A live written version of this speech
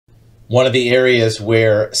One of the areas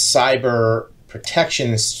where cyber protection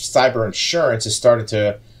and cyber insurance has started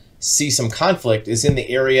to see some conflict is in the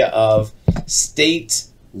area of state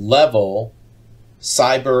level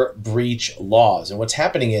cyber breach laws. And what's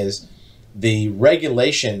happening is the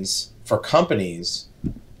regulations for companies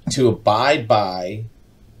to abide by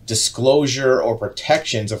disclosure or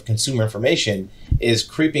protections of consumer information is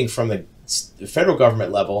creeping from the federal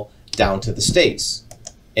government level down to the states.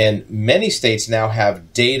 And many states now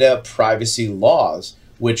have data privacy laws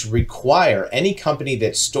which require any company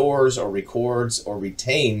that stores or records or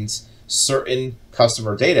retains certain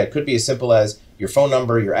customer data, it could be as simple as your phone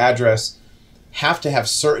number, your address, have to have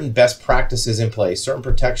certain best practices in place, certain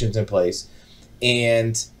protections in place.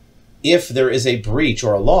 And if there is a breach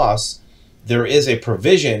or a loss, there is a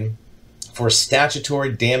provision for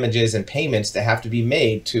statutory damages and payments that have to be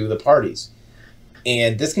made to the parties.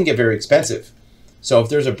 And this can get very expensive. So if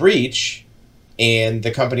there's a breach and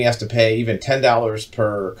the company has to pay even $10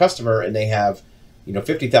 per customer and they have,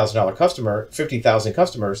 $50,000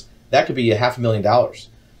 customers, that could be $500,000.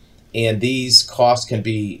 And these costs can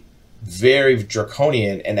be very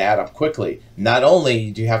draconian and add up quickly. Not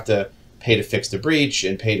only do you have to pay to fix the breach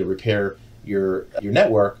and pay to repair your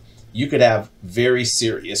network, you could have very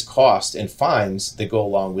serious costs and fines that go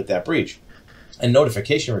along with that breach and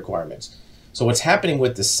notification requirements. So what's happening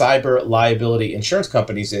with the cyber liability insurance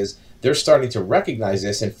companies is they're starting to recognize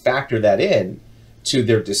this and factor that in to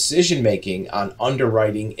their decision making on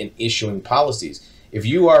underwriting and issuing policies. If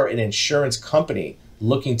you are an insurance company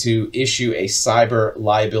looking to issue a cyber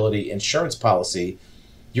liability insurance policy,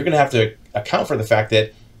 you're going to have to account for the fact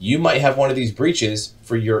that you might have one of these breaches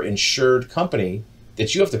for your insured company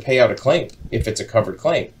that you have to pay out a claim if it's a covered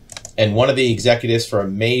claim. And one of the executives for a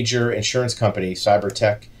major insurance company,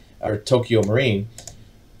 Cybertech or Tokyo Marine,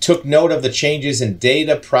 took note of the changes in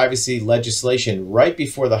data privacy legislation right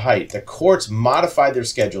before the height. The courts modified their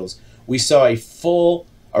schedules. We saw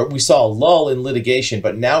a lull in litigation,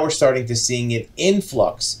 but now we're starting to seeing an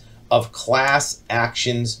influx of class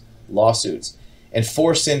actions lawsuits. And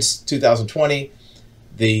since 2020,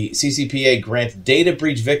 the CCPA granted data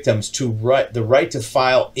breach victims the right to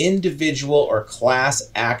file individual or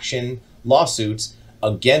class action lawsuits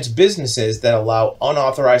against businesses that allow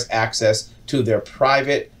unauthorized access to their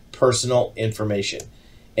private personal information.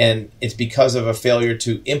 And it's because of a failure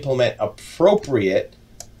to implement appropriate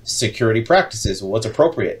security practices. Well, what's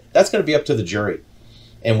appropriate? That's going to be up to the jury.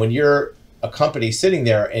 And when you're a company sitting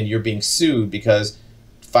there and you're being sued because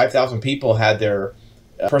 5,000 people had their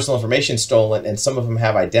personal information stolen and some of them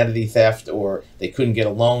have identity theft or they couldn't get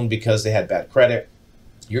a loan because they had bad credit,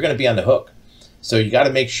 you're going to be on the hook. So you got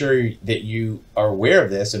to make sure that you are aware of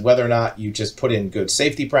this, and whether or not you just put in good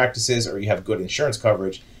safety practices or you have good insurance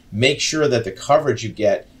coverage, make sure that the coverage you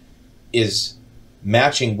get is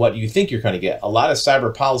matching what you think you're going to get. A lot of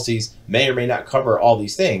cyber policies may or may not cover all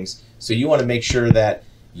these things. So you want to make sure that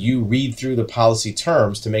you read through the policy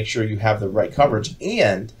terms to make sure you have the right coverage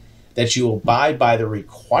and that you abide by the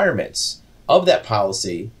requirements of that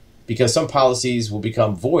policy, because some policies will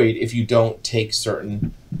become void if you don't take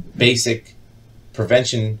certain basic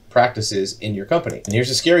prevention practices in your company. And here's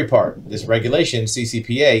the scary part. This regulation,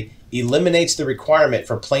 CCPA, eliminates the requirement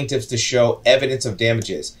for plaintiffs to show evidence of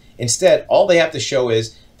damages. Instead, all they have to show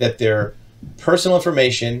is that their personal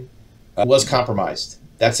information was compromised.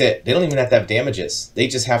 That's it. They don't even have to have damages. They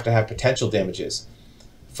just have to have potential damages.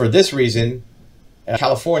 For this reason,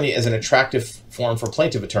 California is an attractive forum for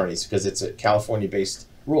plaintiff attorneys because it's a California-based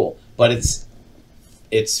rule, but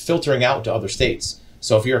it's filtering out to other states.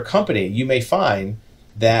 So if you're a company, you may find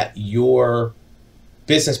that your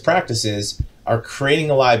business practices are creating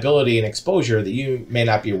a liability and exposure that you may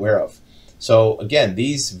not be aware of. So again,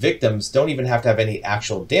 these victims don't even have to have any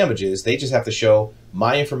actual damages. They just have to show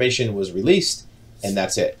my information was released and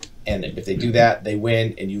that's it. And if they do that, they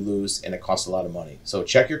win and you lose and it costs a lot of money. So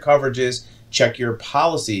check your coverages, check your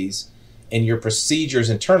policies and your procedures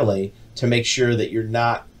internally to make sure that you're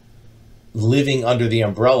not living under the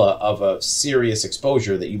umbrella of a serious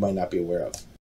exposure that you might not be aware of.